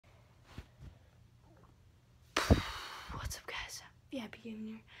VIP Gaming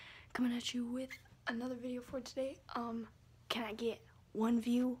here, coming at you with another video for today. Can I get 1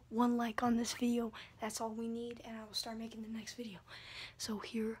 view, 1 like on this video? That's all we need, and I will start making the next video. So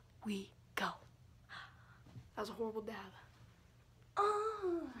here we go. That was a horrible dab.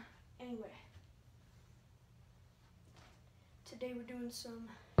 Anyway, today we're doing some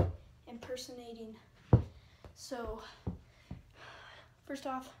impersonating. So first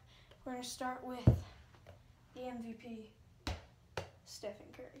off, we're gonna start with the MVP, Stephen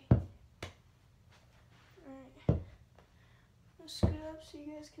Curry. Alright, I'm gonna scoot up so you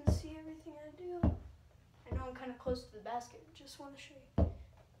guys can see everything I do. I know I'm kind of close to the basket, but just want to show you.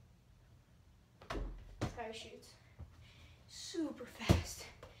 That's how he shoots. Super fast.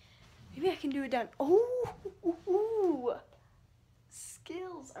 Maybe I can do it down. Oh,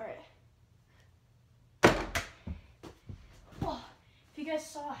 skills. Alright. Oh, if you guys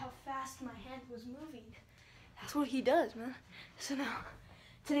saw how fast my hand was moving, that's what he does, man. So now,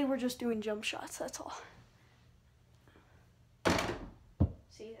 today we're just doing jump shots, that's all.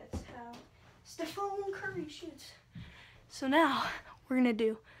 See, that's how Stephen Curry shoots. So now, we're gonna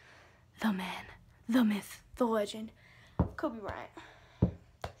do the man, the myth, the legend, Kobe Bryant.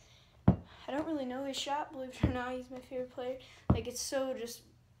 I don't really know his shot, believe it or not. He's my favorite player. Like, it's so just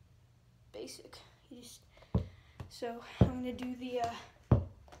basic. So I'm gonna do the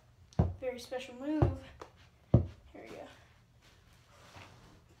very special move. Here we go.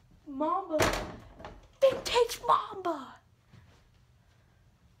 Mamba, vintage Mamba.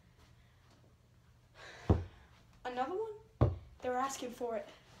 Another one? They're asking for it.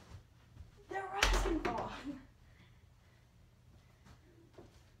 They're asking for it.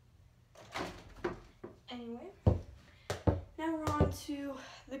 Anyway, now we're on to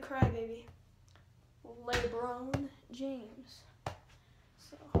the crybaby, LeBron James.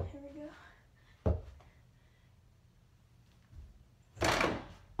 So here we go.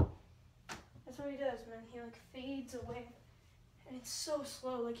 That's what he does, man. He like fades away, and it's so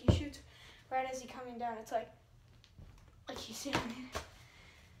slow. Like he shoots right as he's coming down. It's like he's doing it.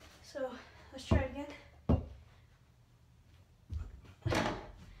 So let's try it again.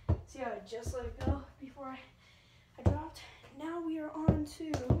 See how I just let it go before I dropped? Now we are on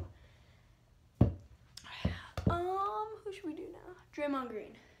to, who should we do now? Draymond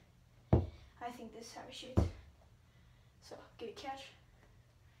Green. I think this is how he shoots. So, get a catch.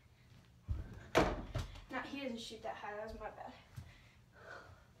 Nah, he doesn't shoot that high, that was my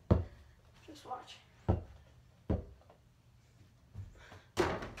bad. Just watch.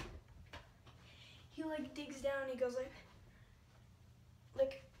 He like digs down, he goes like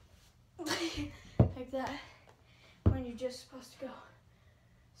like that, when you're just supposed to go.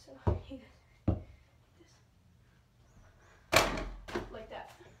 So he goes this, like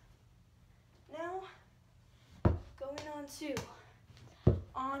that. Now, going on to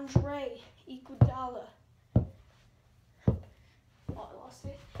Andre Iguodala. Oh, I lost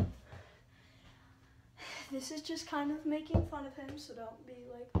it. This is just kind of making fun of him, so don't be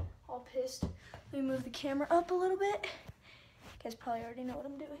like all pissed. Let me move the camera up a little bit. You guys probably already know what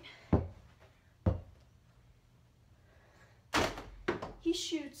I'm doing. He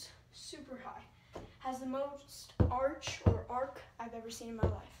shoots super high. Has the most arc I've ever seen in my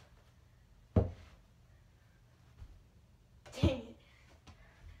life. Dang it.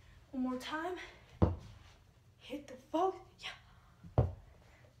 One more time. Hit the focus. Yeah.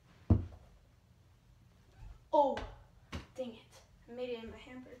 Oh, dang it. I made it in my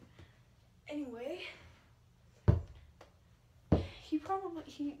hamper. Anyway, he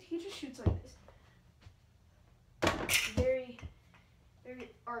just shoots like this. Very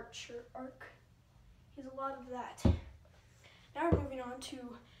arc. He has a lot of that. Now we're moving on to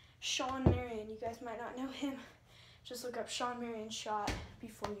Shawn Marion. You guys might not know him. Just look up Shawn Marion's shot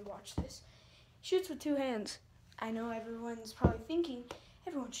before you watch this. He shoots with 2 hands. I know everyone's probably thinking,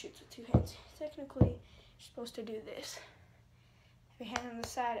 everyone shoots with 2 hands. Technically, you're supposed to do this. Have your hand on the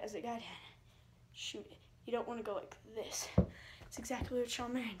side as a guide hand. Shoot it. You don't want to go like this. It's exactly what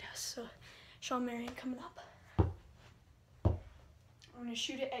Shawn Marion does. So, Shawn Marion coming up. I'm going to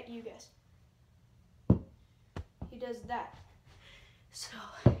shoot it at you guys. He does that. So,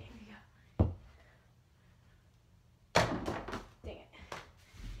 here we go. Dang it.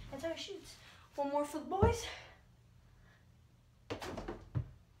 That's how he shoots. One more for the boys.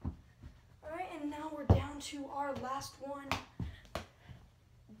 Alright, and now we're down to our last one.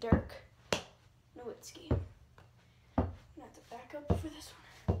 Dirk Nowitzki. I'm going to have to back up for this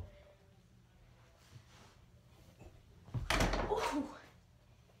one. Oh!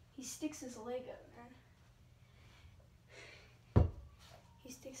 He sticks his leg up, man.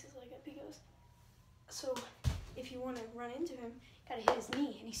 He sticks his leg up. He goes. So if you want to run into him, you gotta hit his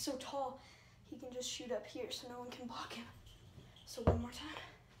knee, and he's so tall, he can just shoot up here, so no one can block him. So one more time.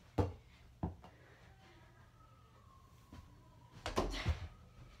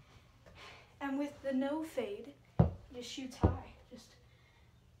 And with the no fade, he just shoots high,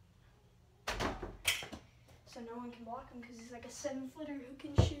 so no one can block him because he's like a 7-footer who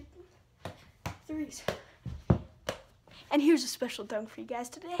can shoot threes. And here's a special dunk for you guys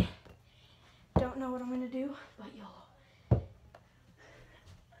today. Don't know what I'm gonna do, but YOLO.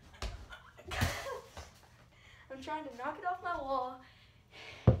 I'm trying to knock it off my wall,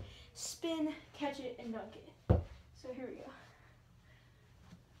 spin, catch it, and dunk it. So here we go.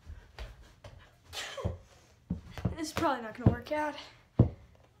 This is probably not gonna work out. Try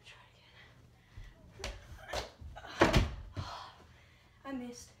again. I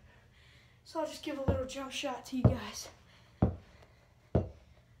missed. So I'll just give a little jump shot to you guys.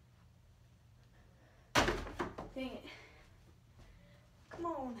 Dang it. Come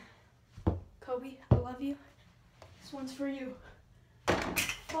on. Kobe, I love you. This one's for you.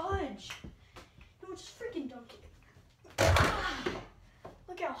 Fudge. No, just freaking dunk it. Ah,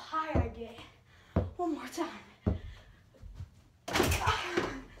 look how high I get. One more time. Ah.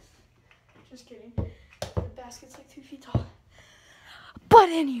 Just kidding. The basket's like 2 feet tall. But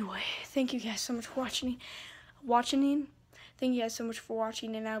anyway, thank you guys so much for watching. Thank you guys so much for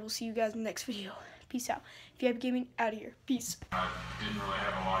watching, and I will see you guys in the next video. Peace out. VIP Gaming out of here. Peace.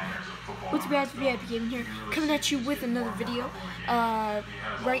 What's bad for VIP Gaming here? Coming at you with another video.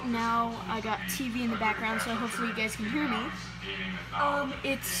 Right now, I got TV in the background, so hopefully you guys can hear me.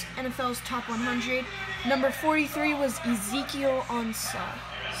 It's NFL's Top 100. Number 43 was Ezekiel Ansah.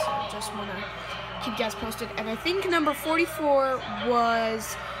 So just want to keep you guys posted. And I think number 44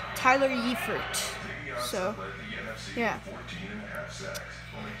 was Tyler Eifert. So, yeah.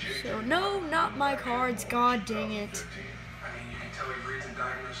 So, no, not my cards. God dang it.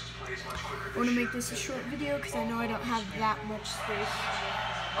 I want to make this a short video because I know I don't have that much space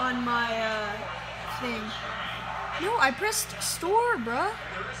on my thing. No, I pressed store, bruh.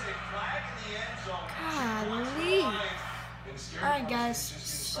 Golly. Alright, guys.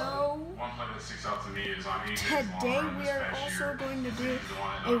 So, today we are also going to do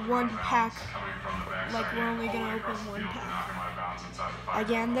a 1-pack. Like, we're only going to open 1 pack.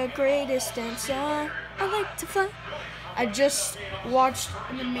 Again, the greatest dancer. I like to fly. I just watched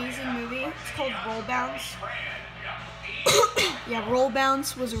an amazing movie. It's called Roll Bounce. Yeah, Roll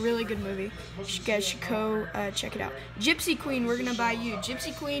Bounce was a really good movie. You guys should go check it out. Gypsy Queen, we're going to buy you.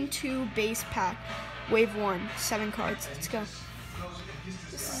 Gypsy Queen 2 base pack. Wave 1. 7 cards. Let's go.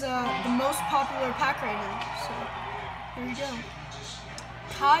 This is the most popular pack right now. So, here we go.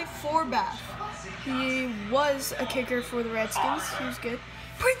 Kai Forbath. He was a kicker for the Redskins. He was good.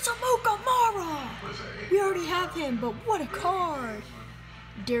 Prince Amukamara! We already have him, but what a card!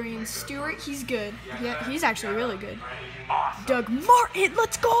 Darian Stewart, he's good. Yeah, he's actually really good. Doug Martin,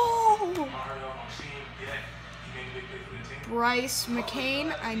 let's go! Bryce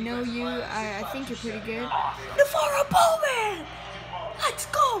McCain, I know you. I think you're pretty good. Navarro Bowman! Let's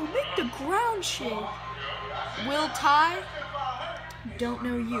go! Make the ground shake. Will Ty, don't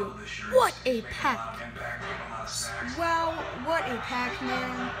know you. What a pack! Wow, what a pack,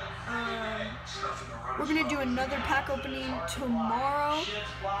 man. We're gonna do another pack opening tomorrow,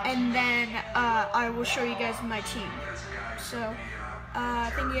 and then I will show you guys my team. So,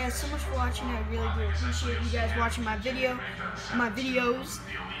 thank you guys so much for watching. I really do appreciate you guys watching my videos,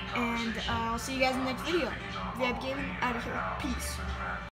 and I'll see you guys in the next video. VIP Gaming out of here. Peace.